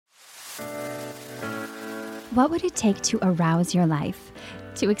What would it take to arouse your life,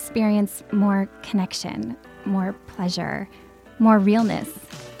 to experience more connection, more pleasure, more realness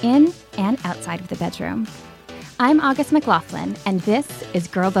in and outside of the bedroom? I'm August McLaughlin, and this is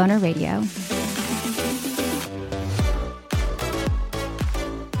Girl Boner Radio.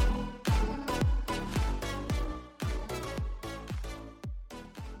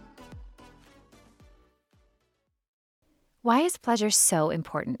 Why is pleasure so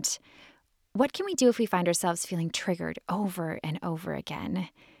important? What can we do if we find ourselves feeling triggered over and over again?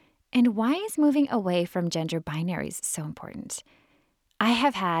 And why is moving away from gender binaries so important? I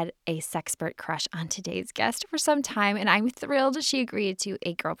have had a sexpert crush on today's guest for some time, and I'm thrilled she agreed to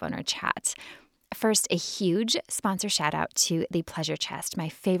a Girl Boner chat. First, a huge sponsor shout out to The Pleasure Chest, my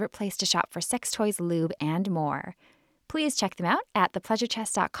favorite place to shop for sex toys, lube, and more. Please check them out at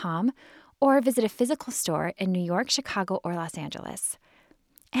thepleasurechest.com or visit a physical store in New York, Chicago, or Los Angeles.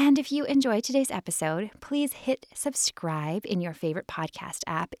 And if you enjoyed today's episode, please hit subscribe in your favorite podcast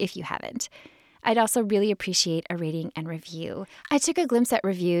app if you haven't. I'd also really appreciate a rating and review. I took a glimpse at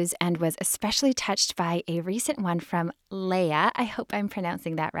reviews and was especially touched by a recent one from Leia. I hope I'm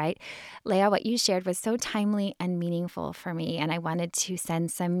pronouncing that right. Leia, what you shared was so timely and meaningful for me, and I wanted to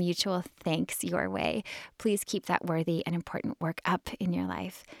send some mutual thanks your way. Please keep that worthy and important work up in your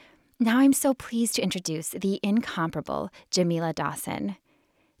life. Now I'm so pleased to introduce the incomparable Jamila Dawson.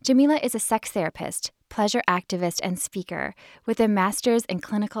 Jamila is a sex therapist, pleasure activist, and speaker with a master's in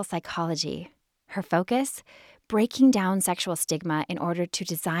clinical psychology. Her focus? Breaking down sexual stigma in order to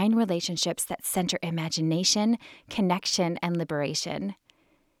design relationships that center imagination, connection, and liberation.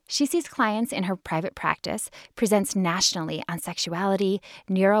 She sees clients in her private practice, presents nationally on sexuality,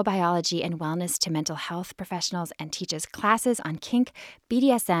 neurobiology, and wellness to mental health professionals, and teaches classes on kink,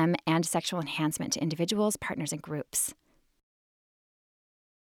 BDSM, and sexual enhancement to individuals, partners, and groups.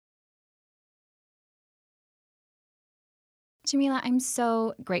 Jamila, I'm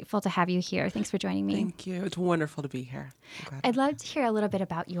so grateful to have you here. Thanks for joining me. Thank you. It's wonderful to be here. I'd love to hear a little bit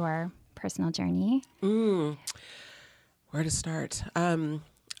about your personal journey. Where to start? I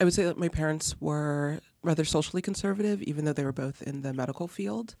would say that my parents were rather socially conservative, even though they were both in the medical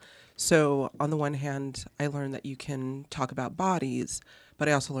field. So on the one hand, I learned that you can talk about bodies, but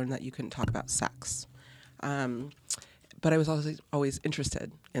I also learned that you couldn't talk about sex. But I was always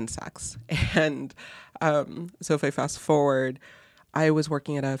interested in sex. And so if I fast forward, I was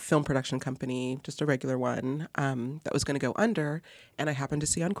working at a film production company, just a regular one, that was going to go under. And I happened to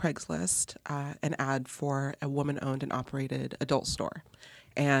see on Craigslist an ad for a woman-owned and operated adult store.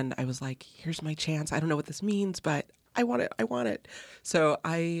 And I was like, here's my chance. I don't know what this means, but I want it. So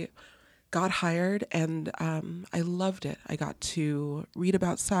I got hired, and I loved it. I got to read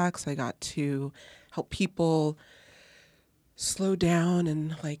about sex. I got to help people slow down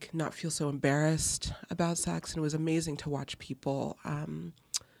and not feel so embarrassed about sex. And it was amazing to watch people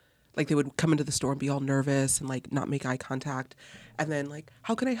they would come into the store and be all nervous and not make eye contact, and then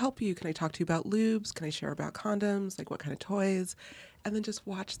how can I help you? Can I talk to you about lubes? Can I share about condoms? What kind of toys? And then just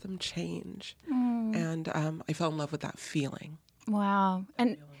watch them change. And I fell in love with that feeling. Wow.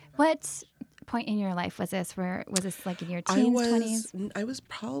 And what point in your life was this? Was this in your teens, 20s? I was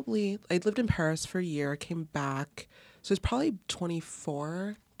probably, I lived in Paris for a year, came back. So it was probably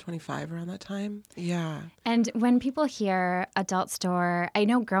 24, 25 around that time. Yeah. And when people hear adult store, I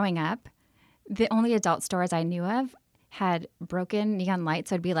know growing up, the only adult stores I knew of had broken neon lights.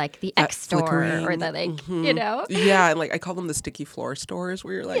 So it'd be the X store flickering, or the Yeah, and I call them the sticky floor stores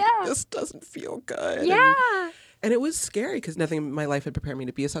where you're this doesn't feel good. Yeah. And it was scary because nothing in my life had prepared me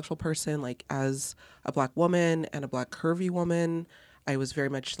to be a sexual person. As a Black woman and a Black curvy woman, I was very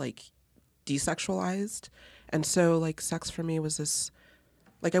much desexualized. And so sex for me was this,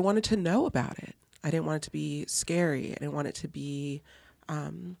 I wanted to know about it. I didn't want it to be scary. I didn't want it to be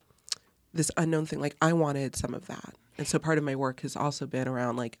this unknown thing. I wanted some of that. And so part of my work has also been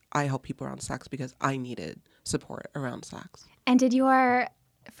around I help people around sex because I needed support around sex. And did your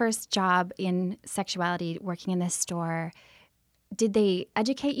first job in sexuality working in this store, did they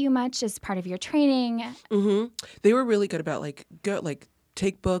educate you much as part of your training? Mm-hmm. They were really good about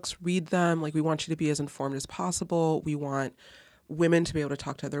take books, read them. We want you to be as informed as possible. We want women to be able to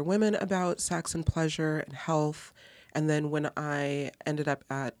talk to other women about sex and pleasure and health. And then when I ended up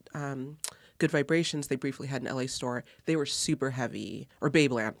at Good Vibrations, they briefly had an LA store. They were super heavy, or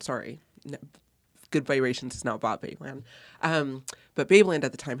Babeland, sorry. Good Vibrations is now bought Babeland. But Babeland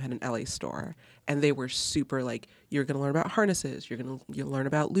at the time had an LA store, and they were super you're going to learn about harnesses, you'll learn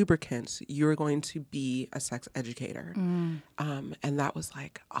about lubricants, you're going to be a sex educator. And that was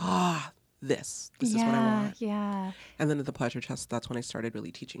this is what I want. Yeah. And then at the Pleasure Chest, that's when I started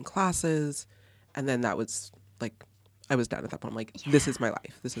really teaching classes. And then that was like, I was done at that point. I'm like, this is my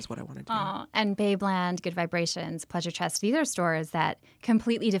life. This is what I want to do. Oh, and Babeland, Good Vibrations, Pleasure Chest, these are stores that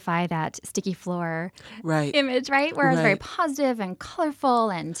completely defy that sticky floor Right. image, right? Where it's very Right. positive and colorful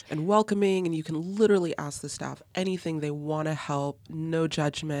and And welcoming, and you can literally ask the staff anything they want to help, no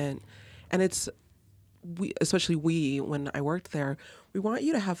judgment. And it's, especially when I worked there, we want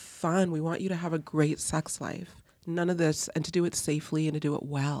you to have fun. We want you to have a great sex life. None of this, and to do it safely and to do it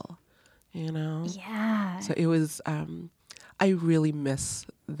well, you know? yeah. So it was, I really miss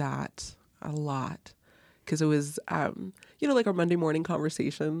that a lot, because it was, like our Monday morning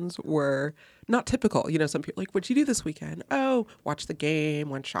conversations were not typical. Some people like, what'd you do this weekend? Oh, watch the game,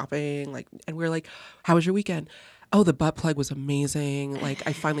 went shopping, and we're like, how was your weekend? Oh, the butt plug was amazing. Like,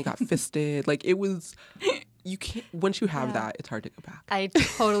 I finally got fisted. Like, it was, you can't, once you have that, it's hard to go back. I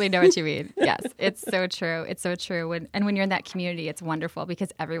totally know what you mean. Yes, it's so true. It's so true. When you're in that community, it's wonderful because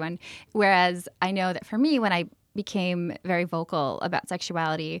everyone, whereas I know that for me, when I became very vocal about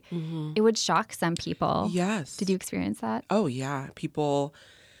sexuality, it would shock some people. Yes. Did you experience that? Oh, yeah. People,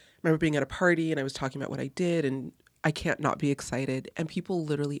 I remember being at a party and I was talking about what I did, and I can't not be excited. And people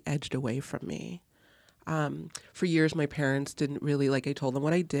literally edged away from me. For years, my parents didn't really, I told them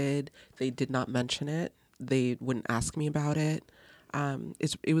what I did. They did not mention it. They wouldn't ask me about it.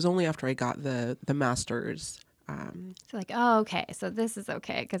 It was only after I got the master's. So oh, okay, so this is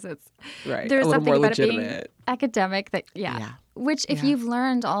okay because it's Right, there's a little something more about it being legitimate. academic that Which if you've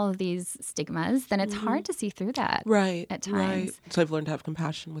learned all of these stigmas, then it's hard to see through that. Right. At times. Right. So I've learned to have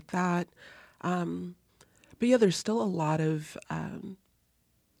compassion with that. But yeah, there's still a lot of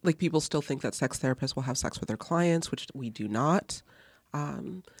people still think that sex therapists will have sex with their clients, which we do not.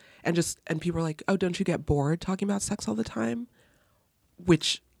 And people are like, oh, don't you get bored talking about sex all the time?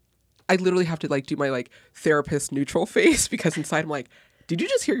 Which I literally have to do my therapist neutral face, because inside I'm like, did you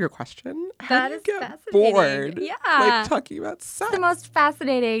just hear your question? How do you get fascinating. bored? Yeah. Talking about sex. The most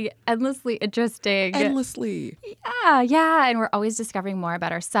fascinating, endlessly interesting. Endlessly. Yeah. And we're always discovering more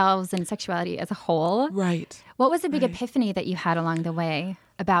about ourselves and sexuality as a whole. Right. What was a big epiphany that you had along the way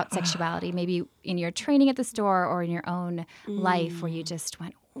about sexuality, maybe in your training at the store or in your own life, where you just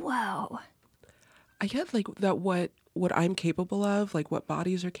went, whoa? I get that what I'm capable of, what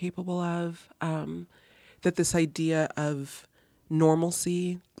bodies are capable of, that this idea of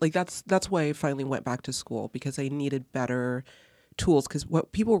normalcy, that's why I finally went back to school, because I needed better tools. Because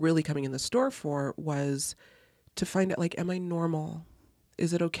what people were really coming in the store for was to find out, am I normal?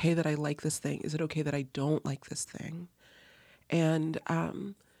 Is it okay that I like this thing? Is it okay that I don't like this thing? And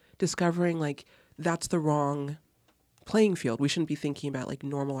discovering that's the wrong playing field. We shouldn't be thinking about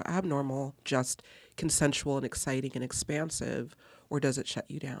normal or abnormal, just consensual and exciting and expansive, or does it shut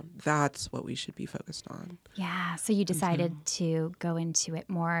you down? That's what we should be focused on. Yeah. So you decided to go into it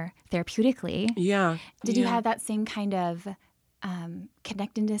more therapeutically. Yeah. Did you have that same kind of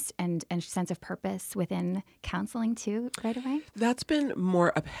connectedness and sense of purpose within counseling too right away? That's been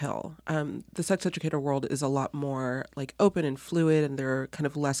more uphill. The sex educator world is a lot more open and fluid, and they're kind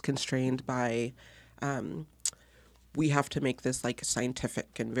of less constrained by we have to make this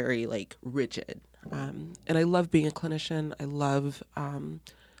scientific and very rigid. And I love being a clinician. I love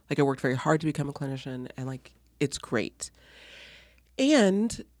I worked very hard to become a clinician, and it's great.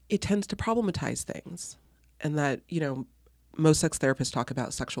 And it tends to problematize things, and that most sex therapists talk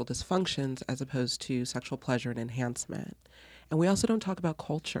about sexual dysfunctions as opposed to sexual pleasure and enhancement. And we also don't talk about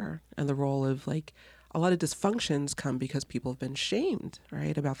culture and the role of a lot of dysfunctions come because people have been shamed,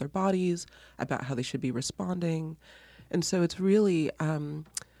 right, about their bodies, about how they should be responding. And so it's really,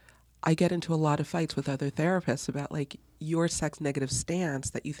 I get into a lot of fights with other therapists about your sex negative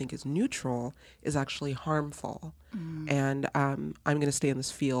stance that you think is neutral is actually harmful. And I'm going to stay in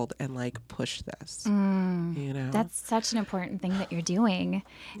this field and push this. That's such an important thing that you're doing.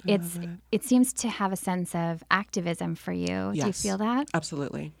 It seems to have a sense of activism for you. Yes. Do you feel that?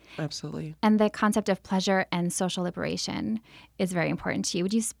 Absolutely. Absolutely. And the concept of pleasure and social liberation is very important to you.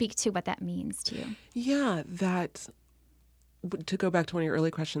 Would you speak to what that means to you? Yeah, that, to go back to one of your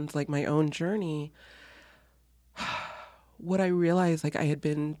early questions, my own journey, what I realized, I had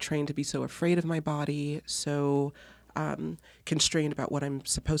been trained to be so afraid of my body, so constrained about what I'm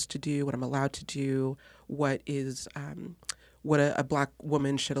supposed to do, what I'm allowed to do, what is what a Black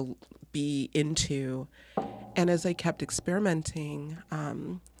woman should be into. And as I kept experimenting,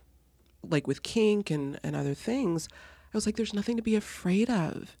 with kink and other things, I was there's nothing to be afraid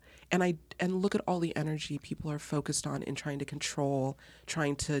of. And look at all the energy people are focused on in trying to control,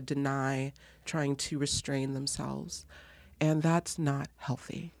 trying to deny, trying to restrain themselves. And that's not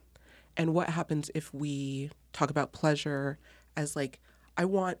healthy. And what happens if we talk about pleasure as I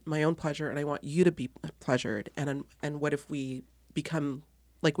want my own pleasure and I want you to be pleasured. And what if we become,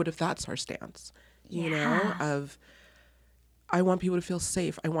 like, what if that's our stance, you know, of I want people to feel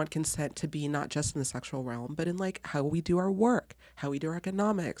safe. I want consent to be not just in the sexual realm, but in like how we do our work, how we do our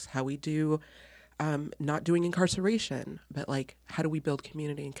economics, how we do not doing incarceration, but like how do we build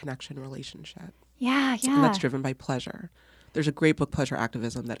community and connection relationship? Yeah. And that's driven by pleasure. There's a great book, Pleasure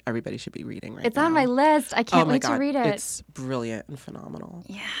Activism, that everybody should be reading right now. It's on my list. I can't wait to read it. It's brilliant and phenomenal.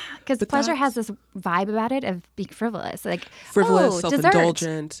 Yeah, because pleasure has this vibe about it of being frivolous. Like, frivolous, dessert.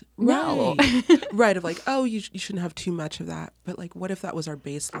 Self-indulgent. No. Right. Right, of like, oh, you shouldn't have too much of that. But like, what if that was our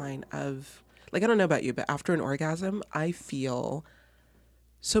baseline of, like, I don't know about you, but after an orgasm, I feel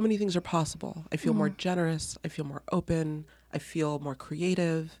so many things are possible. I feel more generous. I feel more open. I feel more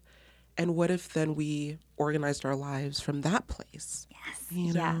creative. And what if then we organized our lives from that place? Yes.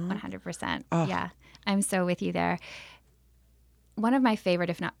 You know? Yeah, 100%. Yeah, I'm so with you there. One of my favorite,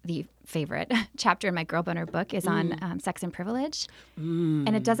 if not the favorite, chapter in my Girl Boner book is on sex and privilege.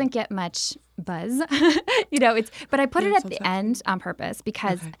 And it doesn't get much buzz. But I put it at the end on purpose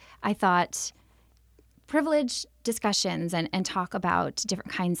because I thought privilege discussions and talk about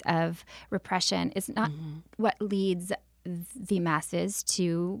different kinds of repression is not what leads the masses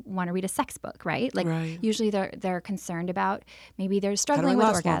to want to read a sex book, right? Like usually they're concerned about maybe they're struggling with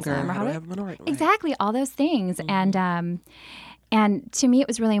orgasm or how do I have an orgasm? Exactly, all those things. And to me it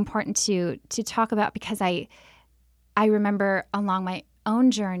was really important to talk about because I remember along my own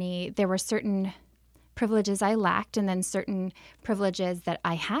journey there were certain privileges I lacked and then certain privileges that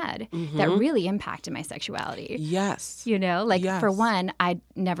I had that really impacted my sexuality. Yes. For one, I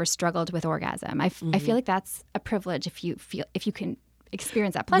never struggled with orgasm. I feel like that's a privilege if you can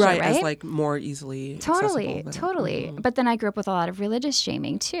experience that pleasure, right? As like more easily Totally. But then I grew up with a lot of religious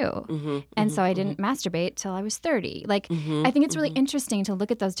shaming too. And so I didn't masturbate till I was 30. Like, I think it's really interesting to look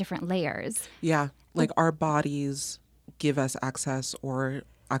at those different layers. Yeah. Like our bodies give us access or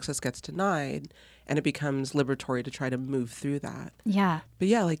access gets denied and it becomes liberatory to try to move through that. Yeah. But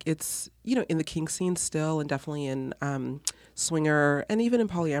yeah, like it's, in the kink scene still and definitely in swinger and even in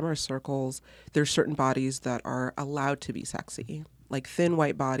polyamorous circles, there's certain bodies that are allowed to be sexy. Like thin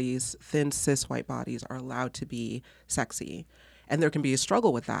white bodies, thin cis white bodies are allowed to be sexy. And there can be a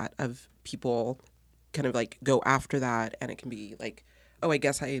struggle with that of people kind of like go after that and it can be like, oh, I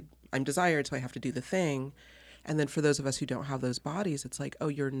guess I'm desired, so I have to do the thing. And then for those of us who don't have those bodies, it's like, oh,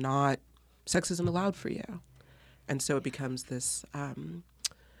 sex isn't allowed for you. And so it becomes this, that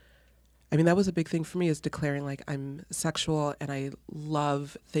was a big thing for me is declaring like I'm sexual and I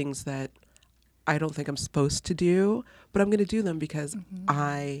love things that I don't think I'm supposed to do, but I'm going to do them because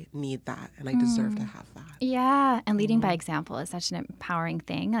I need that and I deserve to have that. Yeah. And leading by example is such an empowering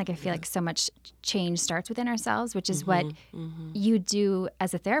thing. Like I feel like so much change starts within ourselves, which is what you do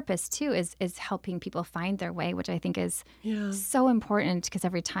as a therapist too, is helping people find their way, which I think is so important because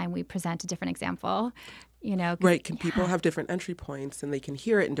every time we present a different example, Right. Can people have different entry points and they can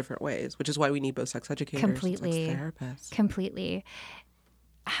hear it in different ways, which is why we need both sex educators and sex therapists. Completely.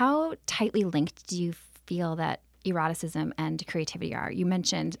 How tightly linked do you feel that eroticism and creativity are? You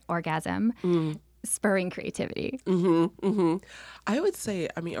mentioned orgasm spurring creativity. I would say,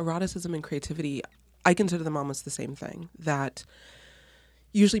 eroticism and creativity, I consider them almost the same thing. That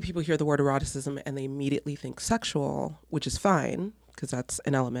usually people hear the word eroticism and they immediately think sexual, which is fine because that's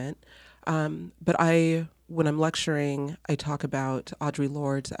an element. But when I'm lecturing, I talk about Audre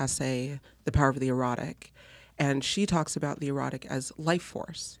Lorde's essay, The Power of the Erotic. And she talks about the erotic as life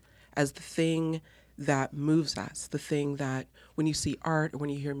force, as the thing that moves us, the thing that when you see art or when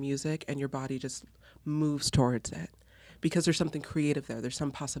you hear music and your body just moves towards it, because there's something creative there, there's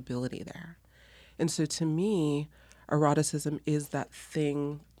some possibility there. And so to me, eroticism is that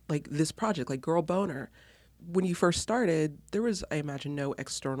thing, like this project, like Girl Boner. When you first started, there was, I imagine, no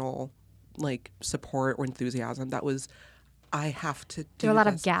external like support or enthusiasm. That was, I have to do There were a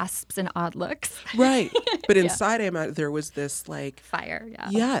lot this. of gasps and odd looks. Right. But inside there was this like fire. Yeah.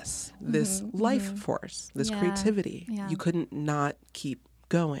 Yes. This life force, this creativity. Yeah. You couldn't not keep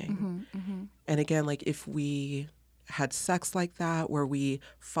going. And again, like if we had sex like that, where we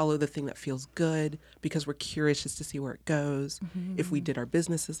follow the thing that feels good because we're curious just to see where it goes. If we did our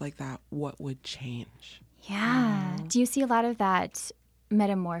businesses like that, what would change? Yeah. Do you see a lot of that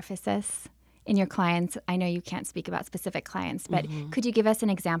metamorphosis in your clients? I know you can't speak about specific clients, but could you give us an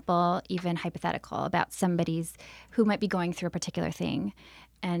example, even hypothetical, about somebody's who might be going through a particular thing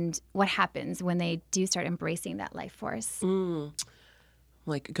and what happens when they do start embracing that life force?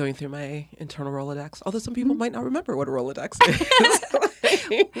 Like going through my internal Rolodex, although some people might not remember what a Rolodex is.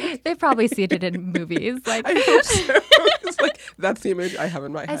 They've probably seen it in movies. Like, I hope so. It's like, that's the image I have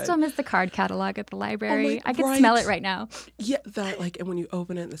in my I head. still miss the card catalog at the library. I can right. smell it right now. Yeah, that like, and when you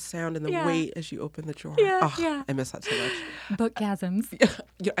open it, the sound and the Yeah. weight as you open the drawer. Yeah, Oh, yeah. I miss that so much. Bookgasms.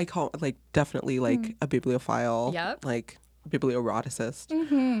 Yeah, I call it like definitely like a bibliophile, Yep. like biblioeroticist.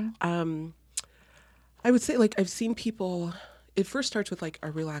 Mm-hmm. I would say like I've seen people. It first starts with like a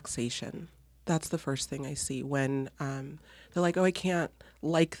relaxation. That's the first thing I see when they're like, "Oh, I can't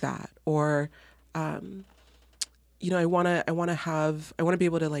like that," or I want to be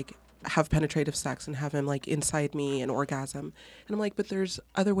able to like have penetrative sex and have him like inside me and orgasm. And I'm like, but there's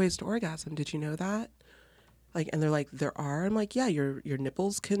other ways to orgasm. Did you know that? Like, and they're like, there are. I'm like, yeah, your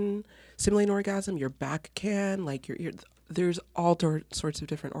nipples can simulate an orgasm. Your back can. Like, there's all sorts of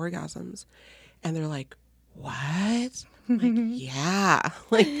different orgasms. And they're like, what? I'm like, yeah.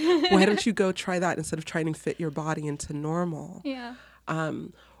 Like, why don't you go try that instead of trying to fit your body into normal? Yeah.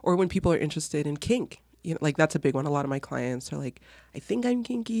 Or when people are interested in kink, like that's a big one. A lot of my clients are like, I think I'm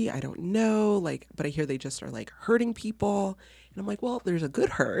kinky. I don't know. Like, but I hear they just are like hurting people. And I'm like, well, there's a good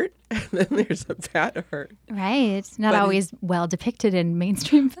hurt and then there's a bad hurt. Right. Not But always well depicted in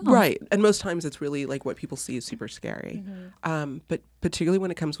mainstream film. Right. And most times it's really like what people see is super scary. But particularly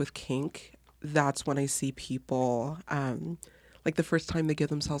when it comes with kink, that's when I see people, like the first time they give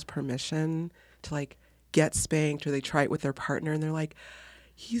themselves permission to like get spanked or they try it with their partner and they're like,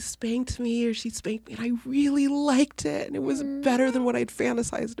 he spanked me or she spanked me and I really liked it and it was better than what I'd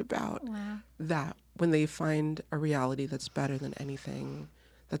fantasized about. Wow. That when they find a reality that's better than anything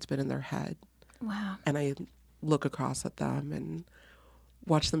that's been in their head. Wow. And I look across at them and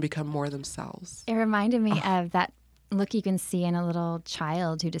watch them become more themselves. It reminded me of that look you can see in a little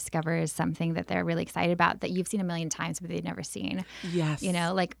child who discovers something that they're really excited about that you've seen a million times but they've never seen. Yes.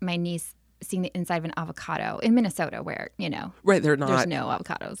 Like my niece seeing the inside of an avocado in Minnesota where, right, they're not. there's no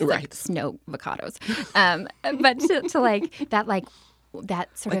avocados. It's Right. like snow avocados. But to like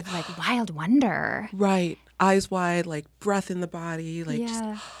that sort of like wild wonder. Right. Eyes wide, like breath in the body, like just,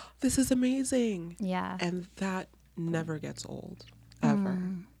 Yeah. this is amazing. Yeah. And that never gets old, ever,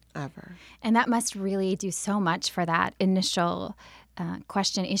 ever. And that must really do so much for that initial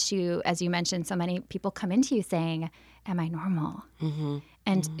question issue. As you mentioned, so many people come into you saying, am I normal? Mm-hmm.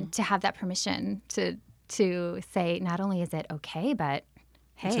 And to have that permission to say, not only is it okay, but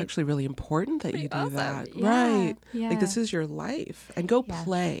hey. It's actually really important that you do awesome. that. Yeah. Right. Yeah. Like this is your life. And go Yeah.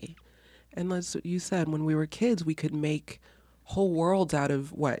 play. And as you said, when we were kids, we could make whole worlds out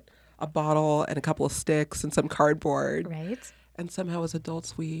of what? A bottle and a couple of sticks and some cardboard. Right? And somehow as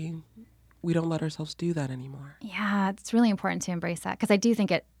adults, we don't let ourselves do that anymore. Yeah, it's really important to embrace that because I do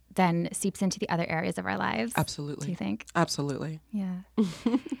think it then seeps into the other areas of our lives. Absolutely. Do you think? Absolutely. Yeah.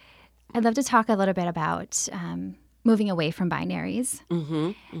 I'd love to talk a little bit about moving away from binaries.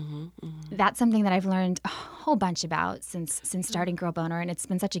 That's something that I've learned a whole bunch about since starting Girl Boner, and it's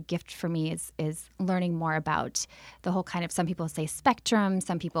been such a gift for me is learning more about the whole kind of, some people say spectrum,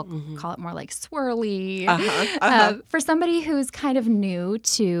 some people call it more like swirly. For somebody who's kind of new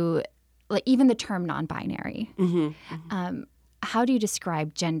to like even the term non-binary, how do you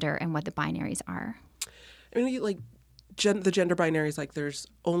describe gender and what the binaries are? I mean, like the gender binary is like there's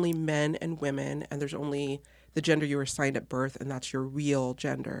only men and women, and there's only the gender you were assigned at birth, and that's your real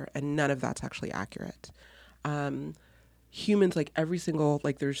gender, and none of that's actually accurate. Humans, like every single,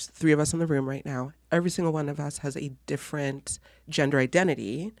 like there's 3 of us in the room right now, every single one of us has a different gender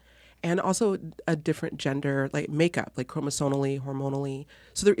identity and also a different gender like makeup, like chromosomally, hormonally.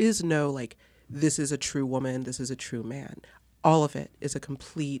 So there is no like, this is a true woman, this is a true man. All of it is a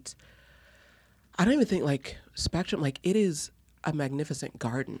complete, I don't even think like spectrum, like it is a magnificent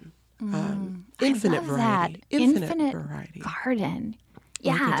garden. Infinite variety. Infinite variety. Garden.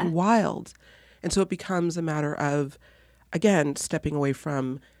 Like, Yeah. it's wild. And so it becomes a matter of, again, stepping away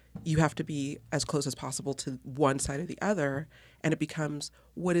from you have to be as close as possible to one side or the other. And it becomes,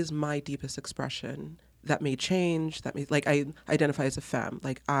 what is my deepest expression that may change, that may, like I identify as a femme.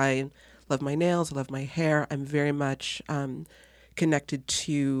 Like I love my nails, I love my hair. I'm very much connected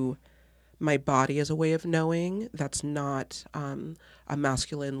to my body as a way of knowing. That's not a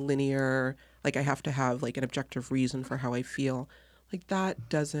masculine linear, like I have to have like an objective reason for how I feel. Like that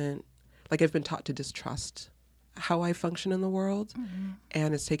doesn't, like I've been taught to distrust how I function in the world.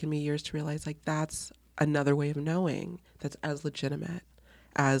 And it's taken me years to realize like that's another way of knowing that's as legitimate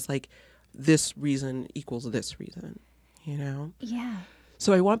as like this reason equals this reason, you know? Yeah.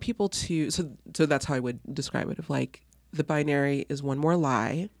 So I want people to, so that's how I would describe it, of like the binary is one more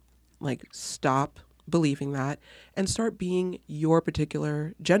lie. Like stop believing that and start being your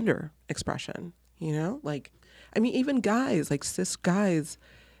particular gender expression, you know? Like I mean, even guys, like cis guys,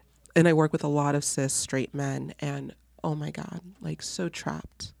 and I work with a lot of cis straight men, and oh my God, like so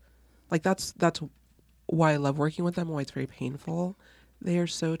trapped. Like that's why I love working with them, why it's very painful. They are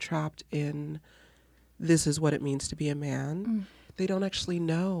so trapped in this is what it means to be a man. They don't actually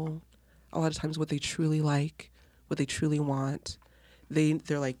know a lot of times what they truly like, what they truly want.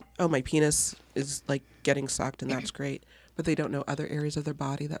 They're like, oh, my penis is like getting sucked and that's great. But they don't know other areas of their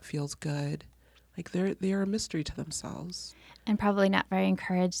body that feels good. Like they are a mystery to themselves. And probably not very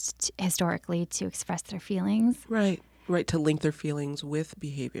encouraged historically to express their feelings. Right. Right. To link their feelings with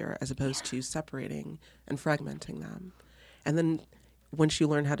behavior as opposed to separating and fragmenting them. And then once you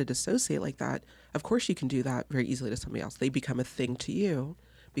learn how to dissociate like that, of course you can do that very easily to somebody else. They become a thing to you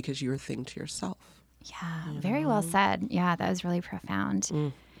because you're a thing to yourself. Yeah, very well said. Yeah, that was really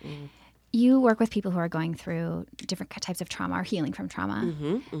profound. You work with people who are going through different types of trauma or healing from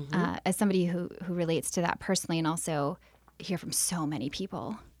trauma. As somebody who relates to that personally and also hear from so many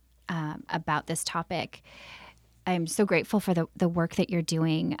people about this topic, I'm so grateful for the work that you're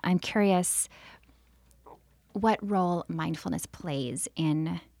doing. I'm curious what role mindfulness plays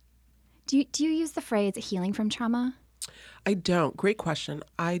in. Do you use the phrase healing from trauma? I don't. Great question.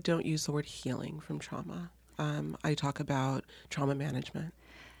 I don't use the word healing from trauma. I talk about trauma management.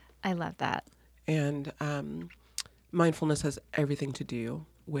 I love that. And mindfulness has everything to do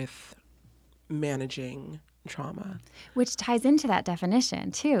with managing trauma. Which ties into that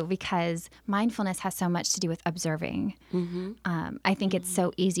definition, too, because mindfulness has so much to do with observing. I think it's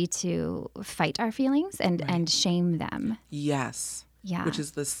so easy to fight our feelings and shame them. Yes. Yeah. Which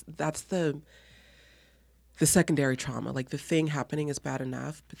is that's the secondary trauma. Like the thing happening is bad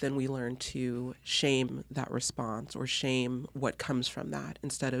enough, but then we learn to shame that response or shame what comes from that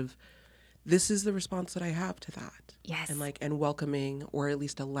instead of this is the response that I have to that. Yes. And welcoming or at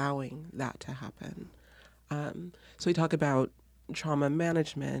least allowing that to happen. So we talk about trauma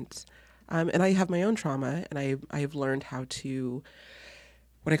management, and I have my own trauma, and I have learned how to,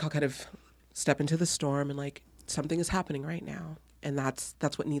 what I call kind of step into the storm and like something is happening right now, and that's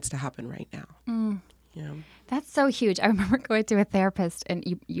what needs to happen right now. Yeah. That's so huge. I remember going to a therapist, and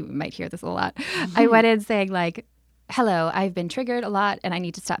you might hear this a lot. I went in saying like, hello, I've been triggered a lot and I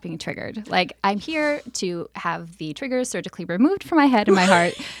need to stop being triggered. Like, I'm here to have the triggers surgically removed from my head and my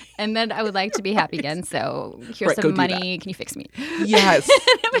heart, and then I would like to be happy again. So here's some money. Can you fix me? Yes.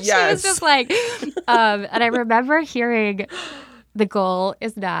 But she was just like, and I remember hearing the goal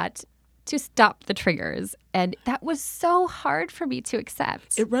is not to stop the triggers. And that was so hard for me to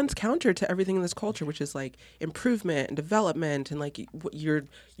accept. It runs counter to everything in this culture, which is like improvement and development and like you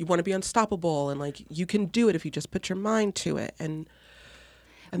want to be unstoppable and like you can do it if you just put your mind to it. And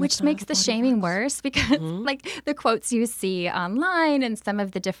which makes the shaming worse because like the quotes you see online and some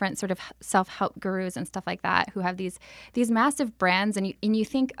of the different sort of self-help gurus and stuff like that who have these massive brands and you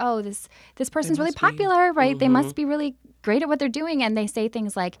think, oh, this person's really popular, right? They must be really great at what they're doing. And they say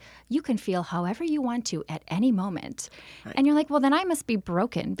things like, you can feel however you want to at any moment. Right. And you're like, well, then I must be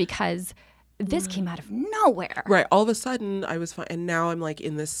broken because this came out of nowhere. Right. All of a sudden I was fine. And now I'm like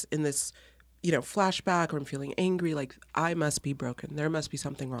in this flashback, or I'm feeling angry, like I must be broken. There must be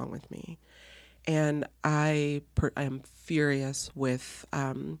something wrong with me. And I am furious with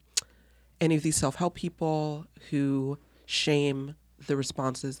any of these self-help people who shame the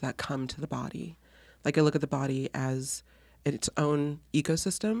responses that come to the body. Like I look at the body as its own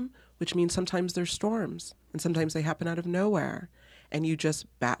ecosystem, which means sometimes there's storms and sometimes they happen out of nowhere. And you just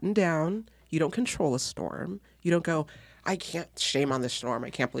batten down. You don't control a storm. You don't go, I can't shame on this storm. I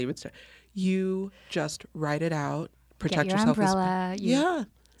can't believe it's... You just ride it out, protect Get your yourself. Umbrella.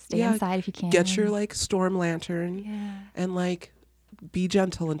 Stay inside if you can. Get your like storm lantern and like be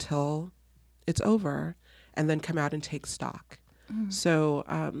gentle until it's over and then come out and take stock. So,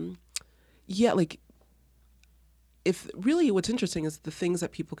 like if really what's interesting is the things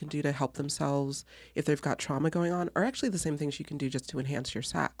that people can do to help themselves if they've got trauma going on are actually the same things you can do just to enhance your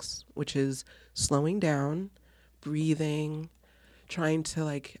sex, which is slowing down, breathing, trying to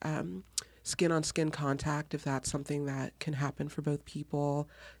like skin on skin contact if that's something that can happen for both people,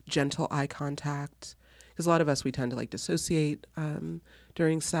 gentle eye contact. Because a lot of us, we tend to like dissociate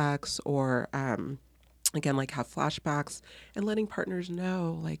during sex or again, like have flashbacks, and letting partners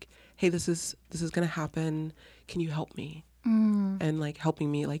know like, hey, this is going to happen. Can you help me? And like helping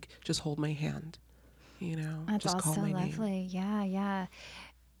me, like just hold my hand, That's just also call my lovely. name. Yeah.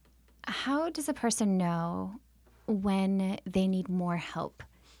 How does a person know when they need more help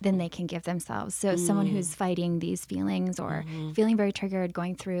than they can give themselves? So someone who's fighting these feelings or feeling very triggered,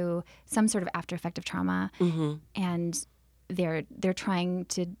 going through some sort of after effect of trauma, and they're trying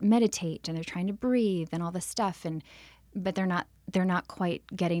to meditate and they're trying to breathe and all this stuff, but they're not quite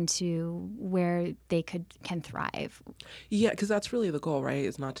getting to where they can thrive. Yeah, because that's really the goal, right?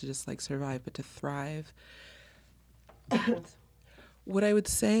 Is not to just like survive, but to thrive. What I would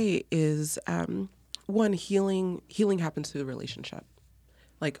say is, one, healing happens through the relationship.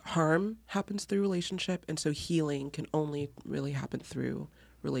 Like harm happens through relationship, and so healing can only really happen through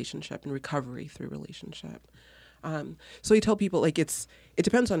relationship and recovery through relationship. So I tell people like it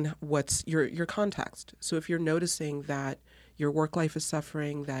depends on what's your context. So if you're noticing that your work life is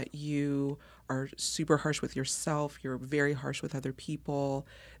suffering, that you are super harsh with yourself, you're very harsh with other people,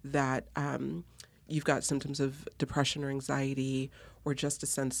 that you've got symptoms of depression or anxiety, or just a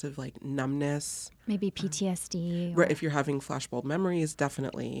sense of like numbness. Maybe PTSD. Right. If you're having flashbulb memories,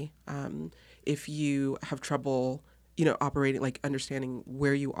 definitely. If you have trouble, operating, like understanding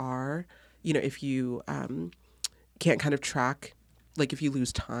where you are, if you can't kind of track, like if you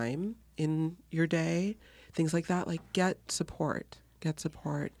lose time in your day, things like that, like get support,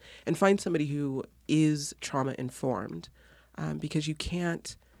 and find somebody who is trauma informed, because you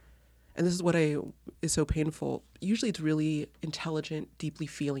can't. And this is what is so painful. Usually it's really intelligent, deeply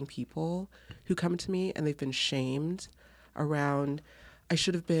feeling people who come to me and they've been shamed around, I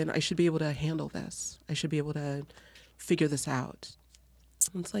should be able to handle this. I should be able to figure this out.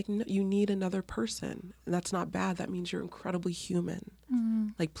 And it's like, no, you need another person. And that's not bad. That means you're incredibly human.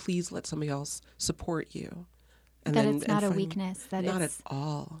 Like, please let somebody else support you. And that it's not a weakness. That not at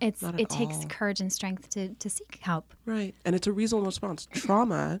all. It takes courage and strength to seek help. Right. And it's a reasonable response.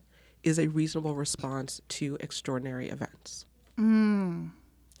 Trauma is a reasonable response to extraordinary events.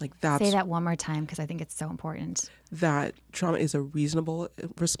 Like that's Say that one more time because I think it's so important. That trauma is a reasonable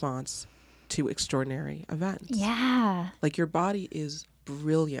response to extraordinary events. Yeah. Like your body is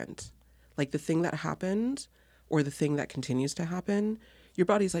brilliant. Like the thing that happened or the thing that continues to happen, your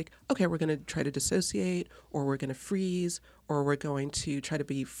body's like, okay, we're going to try to dissociate, or we're going to freeze, or we're going to try to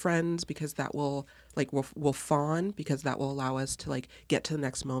be friends because that will, like, we'll fawn because that will allow us to, like, get to the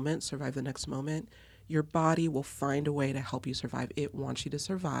next moment, survive the next moment. Your body will find a way to help you survive. It wants you to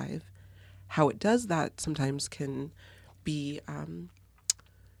survive. How it does that sometimes can be,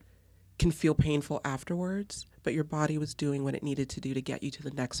 can feel painful afterwards, but your body was doing what it needed to do to get you to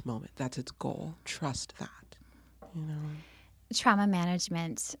the next moment. That's its goal. Trust that, Trauma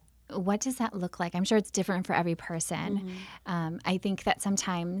management, what does that look like? I'm sure it's different for every person. I think that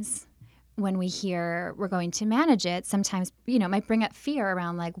sometimes when we hear we're going to manage it, sometimes, it might bring up fear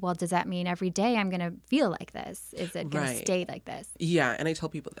around like, well, does that mean every day I'm going to feel like this? Is it going to stay like this? Yeah. And I tell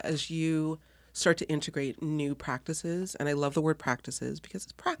people that as you start to integrate new practices, and I love the word practices because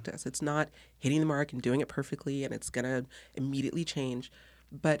it's practice. It's not hitting the mark and doing it perfectly and it's going to immediately change.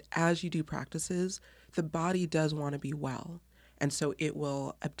 But as you do practices, the body does want to be well. And so it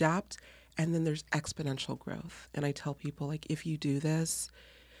will adapt, and then there's exponential growth. And I tell people, like, if you do this,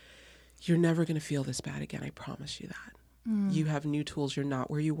 you're never going to feel this bad again. I promise you that. You have new tools. You're not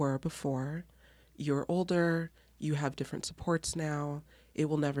where you were before. You're older. You have different supports now. It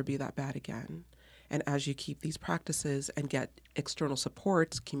will never be that bad again. And as you keep these practices and get external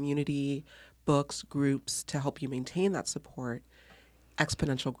supports, community, books, groups to help you maintain that support,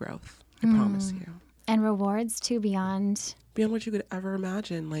 exponential growth. I promise you. And rewards too beyond what you could ever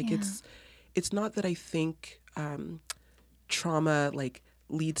imagine. Like it's not that I think trauma like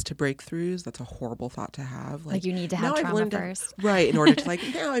leads to breakthroughs. That's a horrible thought to have. Like you need to have trauma first. Right, in order to like,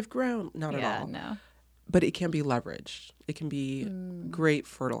 now I've grown. Not at all. No. But it can be leveraged. It can be great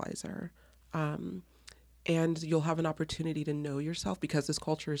fertilizer. And you'll have an opportunity to know yourself because this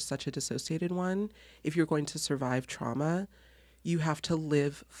culture is such a dissociated one. If you're going to survive trauma, you have to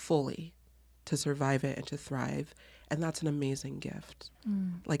live fully to survive it and to thrive. And that's an amazing gift.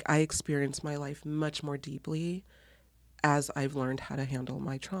 Like I experience my life much more deeply as I've learned how to handle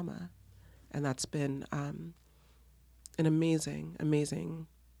my trauma. And that's been an amazing, amazing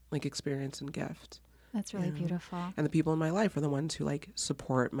like experience and gift. That's really beautiful. And the people in my life are the ones who like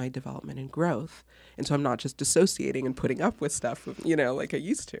support my development and growth. And so I'm not just dissociating and putting up with stuff, like I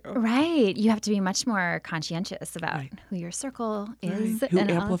used to. Right. You have to be much more conscientious about who your circle is. Who and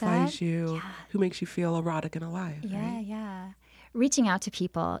amplifies you, who makes you feel erotic and alive. Yeah. Reaching out to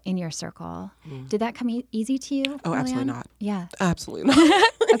people in your circle, did that come easy to you? Oh, absolutely not. Yeah. Absolutely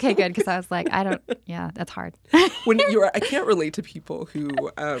not. Okay, good. Because I was like, that's hard. I can't relate to people who,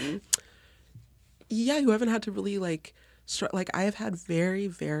 who haven't had to really like I have had very,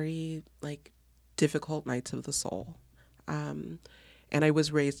 very like difficult nights of the soul. And I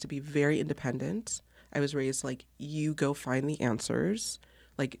was raised to be very independent. I was raised like, you go find the answers.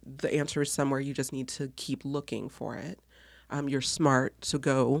 Like the answer is somewhere, you just need to keep looking for it. You're smart, so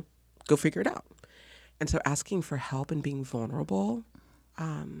go figure it out. And so asking for help and being vulnerable,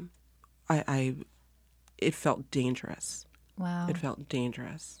 I it felt dangerous. Wow. It felt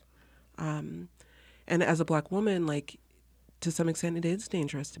dangerous. And as a Black woman, like, to some extent, it is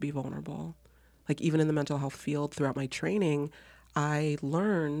dangerous to be vulnerable. Like, even in the mental health field, throughout my training, I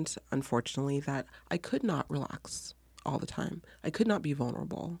learned, unfortunately, that I could not relax all the time. I could not be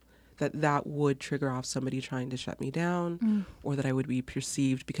vulnerable. That would trigger off somebody trying to shut me down, or that I would be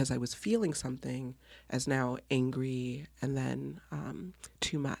perceived, because I was feeling something, as now angry and then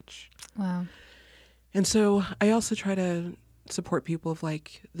too much. Wow. And so I also try to support people of,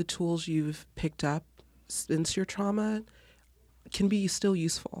 like, the tools you've picked up since your trauma can be still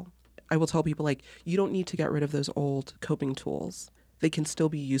useful. I will tell people, like, you don't need to get rid of those old coping tools. They can still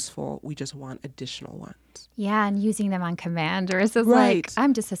be useful. We just want additional ones. Yeah, and using them on command, or is this Right. like,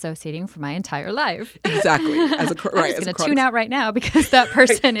 I'm disassociating for my entire life. Exactly. I'm just going to tune out right now because that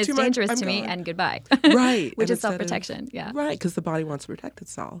person is Too much, dangerous I'm to me, gone. and goodbye. Right. Which And is instead of- self-protection. Yeah. Right, because the body wants to protect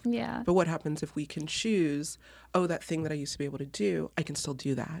itself. Yeah. But what happens if we can choose, oh, that thing that I used to be able to do, I can still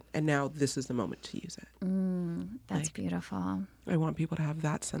do that. And now this is the moment to use it. That's Like- beautiful. I want people to have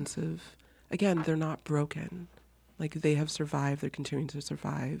that sense of, again, they're not broken. Like, they have survived, they're continuing to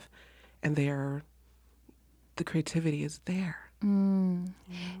survive, and the creativity is there.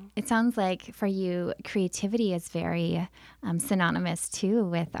 It sounds like for you, creativity is very synonymous too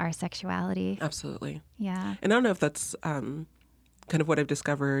with our sexuality. Absolutely. Yeah. And I don't know if that's kind of what I've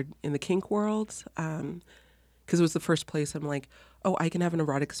discovered in the kink world, because it was the first place I'm like, oh, I can have an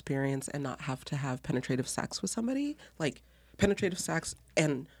erotic experience and not have to have penetrative sex with somebody. Like, penetrative sex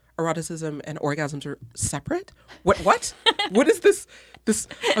and eroticism and orgasms are separate? What? What is this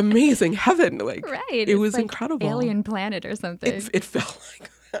amazing heaven? Like, Right. It It's was like incredible. Alien planet or something. It felt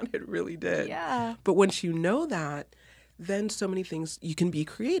like that. It really did. Yeah. But once you know that, then so many things, you can be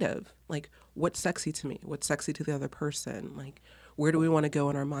creative. Like, what's sexy to me? What's sexy to the other person? Like, where do we want to go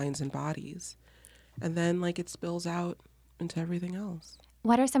in our minds and bodies? And then, like, it spills out into everything else.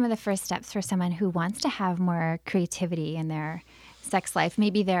 What are some of the first steps for someone who wants to have more creativity in their sex life?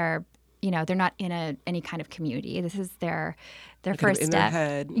 Maybe they're not in any kind of community. This is their Kind of first in step. their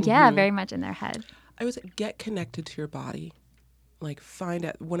head. Yeah, very much in their head. I would say get connected to your body. Like, find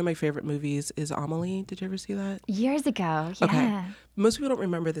out. One of my favorite movies is Amelie. Did you ever see that? Years ago, yeah. Okay. Most people don't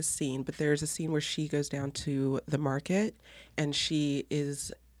remember this scene, but there's a scene where she goes down to the market and she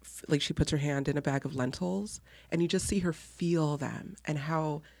is like, she puts her hand in a bag of lentils and you just see her feel them and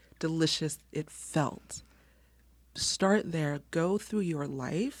how delicious it felt. Start there. Go through your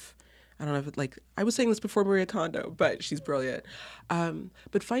life. I don't know if I was saying this before Maria Kondo, but she's brilliant.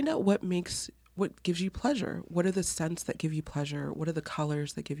 But find out what gives you pleasure. What are the scents that give you pleasure? What are the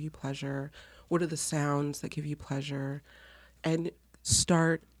colors that give you pleasure? What are the sounds that give you pleasure? And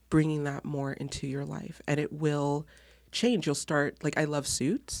start bringing that more into your life, and it will change. You'll start, I love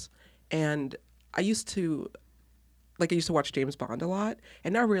Suits, and I used to watch James Bond a lot,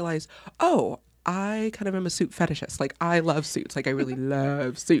 and now I realize, oh, I kind of am a suit fetishist. Like, I love suits. Like, I really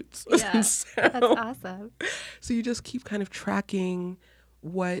love suits. Yeah, So- that's awesome. So you just keep kind of tracking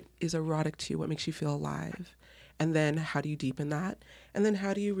what is erotic to you, what makes you feel alive. And then how do you deepen that? And then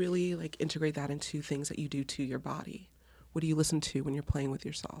how do you really integrate that into things that you do to your body? What do you listen to when you're playing with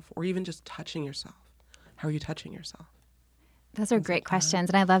yourself or even just touching yourself? How are you touching yourself? Those are great questions.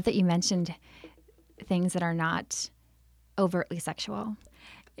 And I love that you mentioned things that are not overtly sexual.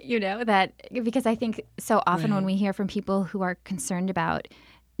 That because I think so often when Right. we hear from people who are concerned about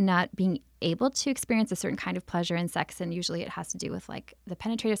not being able to experience a certain kind of pleasure in sex, and usually it has to do with the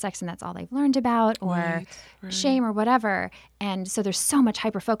penetrative sex and that's all they've learned about, or Right. shame or whatever. And so there's so much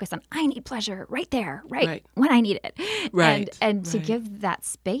hyper focus on I need pleasure right there, right when I need it. Right. And to Right. give that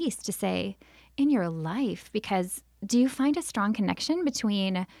space to say in your life, because do you find a strong connection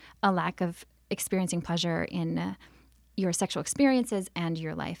between a lack of experiencing pleasure in your sexual experiences and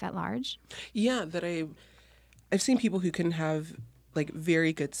your life at large? Yeah, that I've seen people who can have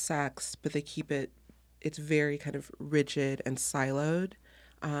very good sex, but they keep it's very kind of rigid and siloed.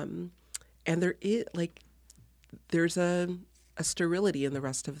 And there's a sterility in the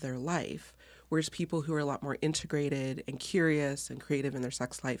rest of their life. Whereas people who are a lot more integrated and curious and creative in their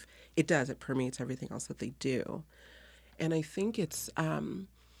sex life, it permeates everything else that they do. And I think it's, how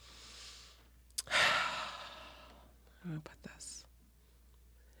do I put this?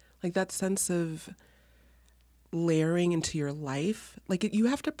 That sense of layering into your life, you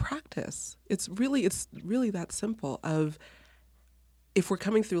have to practice. It's really that simple of if we're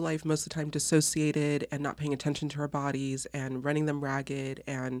coming through life most of the time dissociated and not paying attention to our bodies and running them ragged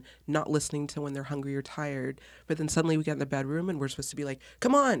and not listening to when they're hungry or tired, but then suddenly we get in the bedroom and we're supposed to be like,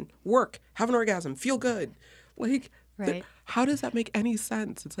 come on, work, have an orgasm, feel good. Like, Right. how does that make any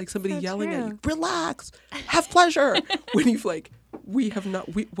sense? It's like somebody So yelling at true. you, relax, have pleasure. When you've like,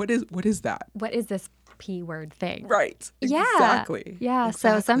 what is that? What is this P word thing? Right. Yeah. Exactly. Yeah.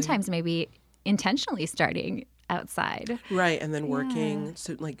 So Exactly. sometimes maybe intentionally starting outside. Right. And then working,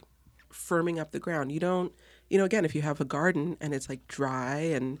 so like firming up the ground. You don't, again, if you have a garden and it's like dry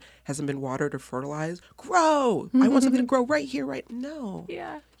and hasn't been watered or fertilized, grow. I want something to grow right here, right. No.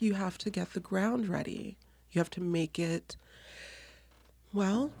 Yeah. You have to get the ground ready. You have to make it,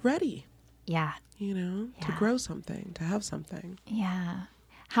 ready, Yeah. to Yeah. grow something, to have something. Yeah.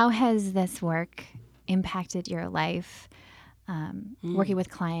 How has this work impacted your life? Working with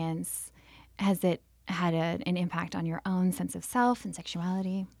clients, has it had an impact on your own sense of self and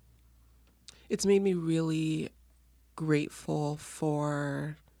sexuality? It's made me really grateful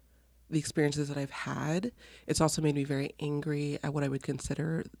for the experiences that I've had. It's also made me very angry at what I would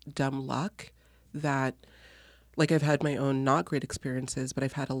consider dumb luck, that like I've had my own not great experiences, but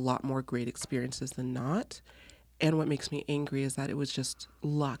I've had a lot more great experiences than not. And what makes me angry is that it was just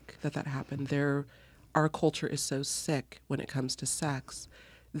luck that happened. Our culture is so sick when it comes to sex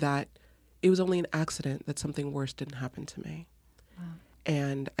that it was only an accident that something worse didn't happen to me. Wow.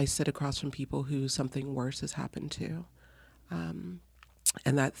 And I sit across from people who something worse has happened to. And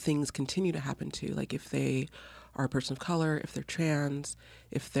that things continue to happen to, like if they are a person of color, if they're trans,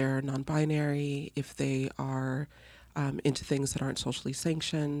 if they're non-binary, if they are into things that aren't socially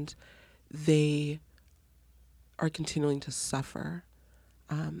sanctioned, they are continuing to suffer.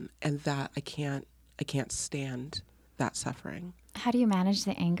 And that I can't stand that suffering. How do you manage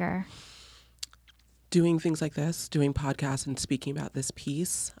the anger? Doing things like this, doing podcasts and speaking about this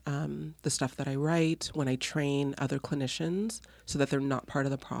piece, the stuff that I write, when I train other clinicians so that they're not part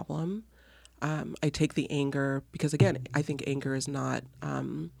of the problem. I take the anger because, again, I think anger is not,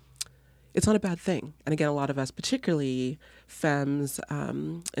 it's not a bad thing. And again, a lot of us, particularly femmes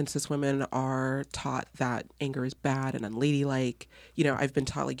and cis women, are taught that anger is bad and unladylike. I've been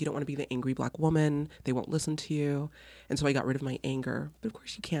taught, like, you don't want to be the angry Black woman. They won't listen to you. And so I got rid of my anger. But of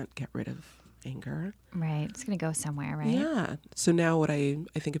course, you can't get rid of anger. Right. It's going to go somewhere, right? Yeah. So now what I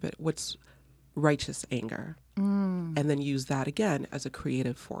think about what's righteous anger, and then use that again as a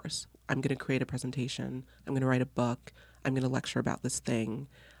creative force. I'm going to create a presentation. I'm going to write a book. I'm going to lecture about this thing.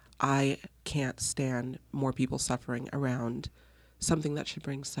 I can't stand more people suffering around something that should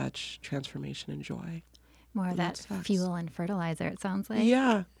bring such transformation and joy. More of that Sex. fuel and fertilizer, it sounds like.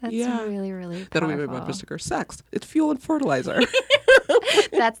 Yeah. That's yeah. really, really powerful. That'll be my bumper sticker. Sex. It's fuel and fertilizer.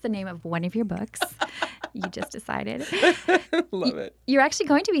 That's the name of one of your books. You just decided. Love it. You're actually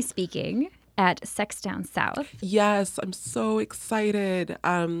going to be speaking at Sex Down South. Yes, I'm so excited.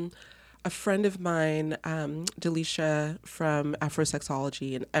 A friend of mine, Delisha from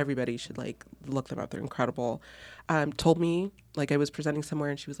Afrosexology, and everybody should look them up. They're incredible. Told me I was presenting somewhere,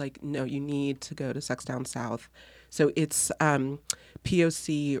 and she was like, "No, you need to go to Sex Down South." So it's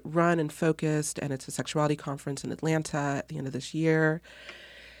POC run and focused, and it's a sexuality conference in Atlanta at the end of this year.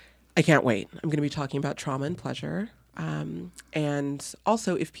 I can't wait. I'm going to be talking about trauma and pleasure. And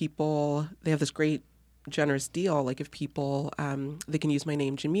also if people, they have this great generous deal, if people, they can use my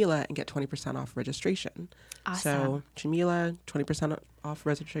name, Jamila, and get 20% off registration. Awesome. So Jamila, 20% off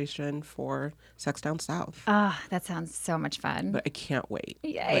registration for Sex Down South. Oh, that sounds so much fun. But I can't wait.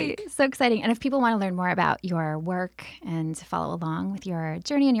 Yay. So exciting. And if people want to learn more about your work and to follow along with your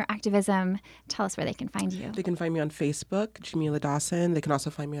journey and your activism, tell us where they can find you. They can find me on Facebook, Jamila Dawson. They can also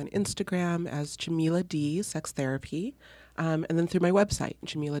find me on Instagram as Jamila D, Sex Therapy. And then through my website,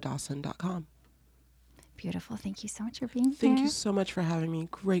 jamiladawson.com. Beautiful. Thank you so much for being here. Thank you so much for having me.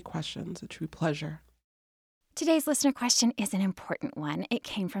 Great questions. A true pleasure. Today's listener question is an important one. It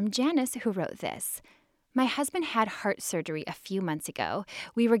came from Janice, who wrote this. My husband had heart surgery a few months ago.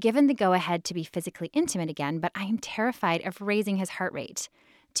 We were given the go-ahead to be physically intimate again, but I am terrified of raising his heart rate.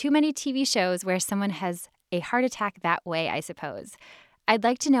 Too many TV shows where someone has a heart attack that way, I suppose. I'd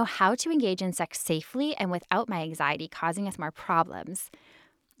like to know how to engage in sex safely and without my anxiety causing us more problems.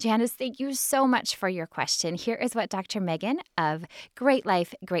 Janice, thank you so much for your question. Here is what Dr. Megan of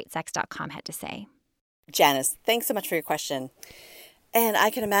GreatLifeGreatSex.com had to say. Janice, thanks so much for your question. And I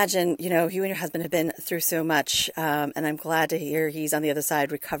can imagine, you and your husband have been through so much, and I'm glad to hear he's on the other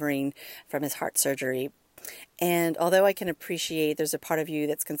side recovering from his heart surgery. And although I can appreciate there's a part of you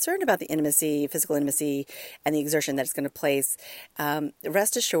that's concerned about the intimacy, physical intimacy, and the exertion that it's going to place,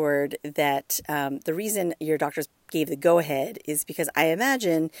 rest assured that the reason your doctors gave the go-ahead is because I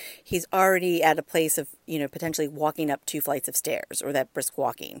imagine he's already at a place of, potentially walking up 2 flights of stairs or that brisk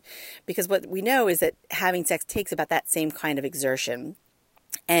walking. Because what we know is that having sex takes about that same kind of exertion.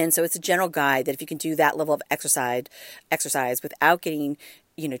 And so it's a general guide that if you can do that level of exercise without getting,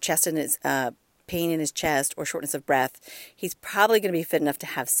 chest in his pain in his chest or shortness of breath, he's probably going to be fit enough to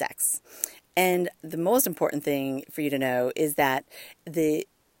have sex. And the most important thing for you to know is that the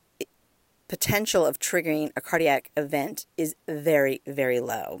potential of triggering a cardiac event is very, very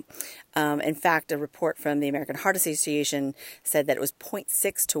low. In fact, a report from the American Heart Association said that it was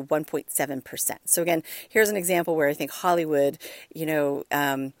 0.6 to 1.7%. So again, here's an example where I think Hollywood,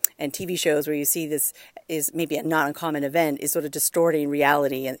 and TV shows where you see this is maybe a not uncommon event is sort of distorting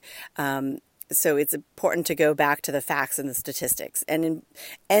reality. And so it's important to go back to the facts and the statistics. And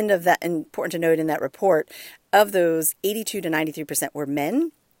important to note in that report, of those, 82 to 93% were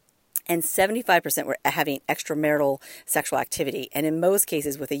men, and 75% were having extramarital sexual activity, and in most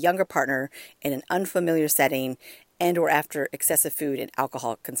cases with a younger partner in an unfamiliar setting and or after excessive food and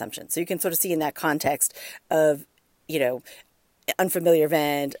alcohol consumption. So you can sort of see in that context of, unfamiliar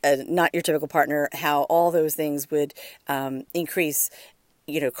event, not your typical partner, how all those things would increase,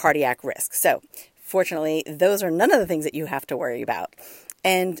 cardiac risk. So fortunately, those are none of the things that you have to worry about.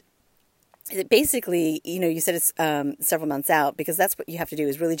 And basically, you said it's several months out, because that's what you have to do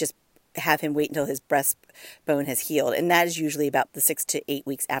is really just have him wait until his breastbone has healed. And that is usually about the 6 to 8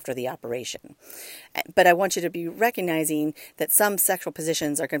 weeks after the operation. But I want you to be recognizing that some sexual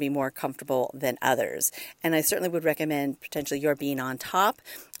positions are going to be more comfortable than others. And I certainly would recommend potentially your being on top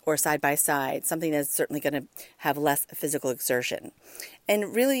or side by side, something that's certainly going to have less physical exertion.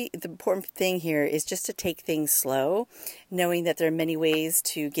 And really, the important thing here is just to take things slow, knowing that there are many ways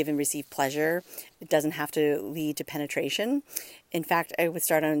to give and receive pleasure. It doesn't have to lead to penetration. In fact, I would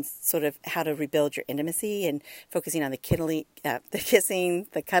start on sort of how to rebuild your intimacy and focusing on the kissing,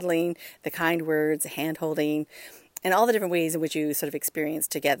 the cuddling, the kind words, hand holding, and all the different ways in which you sort of experience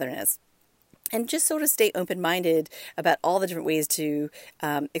togetherness. And just sort of stay open-minded about all the different ways to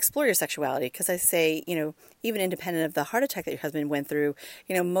explore your sexuality. Because I say, even independent of the heart attack that your husband went through,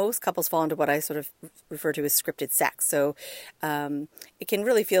 most couples fall into what I sort of refer to as scripted sex. So it can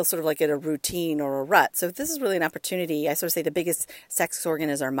really feel sort of like a routine or a rut. So this is really an opportunity. I sort of say the biggest sex organ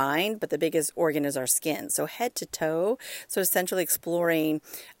is our mind, but the biggest organ is our skin. So head to toe, so essentially exploring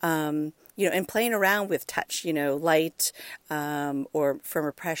and playing around with touch, light or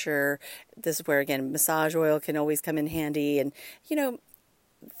firmer pressure. This is where, again, massage oil can always come in handy. And,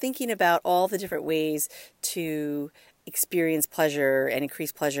 thinking about all the different ways to experience pleasure and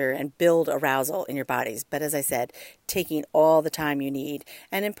increase pleasure and build arousal in your bodies. But as I said, taking all the time you need.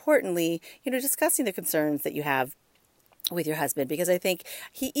 And importantly, discussing the concerns that you have with your husband, because I think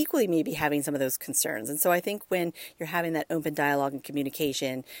he equally may be having some of those concerns. And so I think when you're having that open dialogue and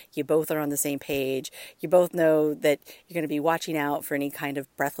communication, you both are on the same page. You both know that you're going to be watching out for any kind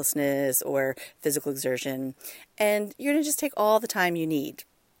of breathlessness or physical exertion. And you're going to just take all the time you need.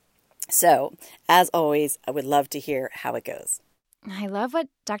 So, as always, I would love to hear how it goes. I love what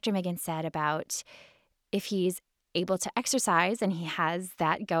Dr. Megan said about if he's able to exercise and he has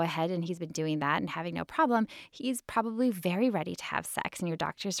that go ahead and he's been doing that and having no problem, he's probably very ready to have sex, and your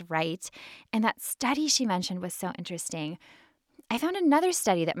doctor's right. And that study she mentioned was so interesting. I found another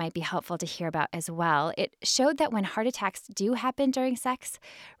study that might be helpful to hear about as well. It showed that when heart attacks do happen during sex,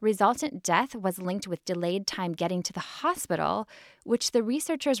 resultant death was linked with delayed time getting to the hospital, which the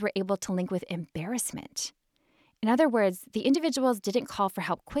researchers were able to link with embarrassment. In other words, the individuals didn't call for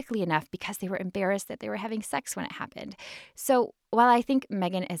help quickly enough because they were embarrassed that they were having sex when it happened. So while I think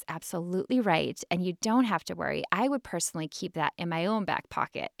Megan is absolutely right and you don't have to worry, I would personally keep that in my own back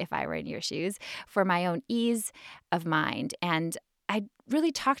pocket if I were in your shoes for my own ease of mind. And I'd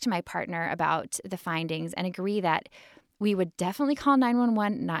really talk to my partner about the findings and agree that we would definitely call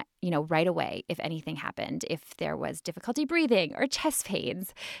 911 right away if anything happened, if there was difficulty breathing or chest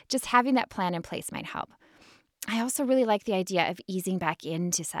pains. Just having that plan in place might help. I also really like the idea of easing back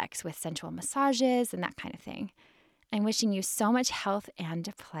into sex with sensual massages and that kind of thing. I'm wishing you so much health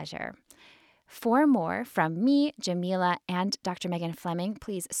and pleasure. For more from me, Jamila, and Dr. Megan Fleming,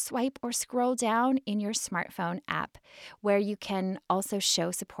 please swipe or scroll down in your smartphone app, where you can also show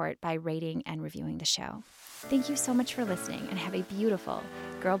support by rating and reviewing the show. Thank you so much for listening, and have a beautiful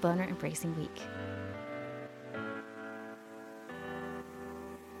Girl Boner Embracing Week.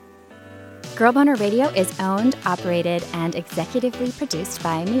 Girl Boner Radio is owned, operated, and executively produced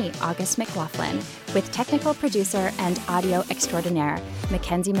by me, August McLaughlin, with technical producer and audio extraordinaire,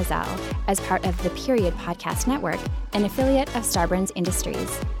 Mackenzie Mazzell, as part of the Period Podcast Network, an affiliate of Starburns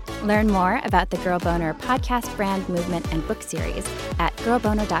Industries. Learn more about the Girl Boner podcast brand movement and book series at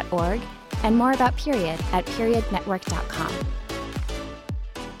girlboner.org, and more about Period at periodnetwork.com.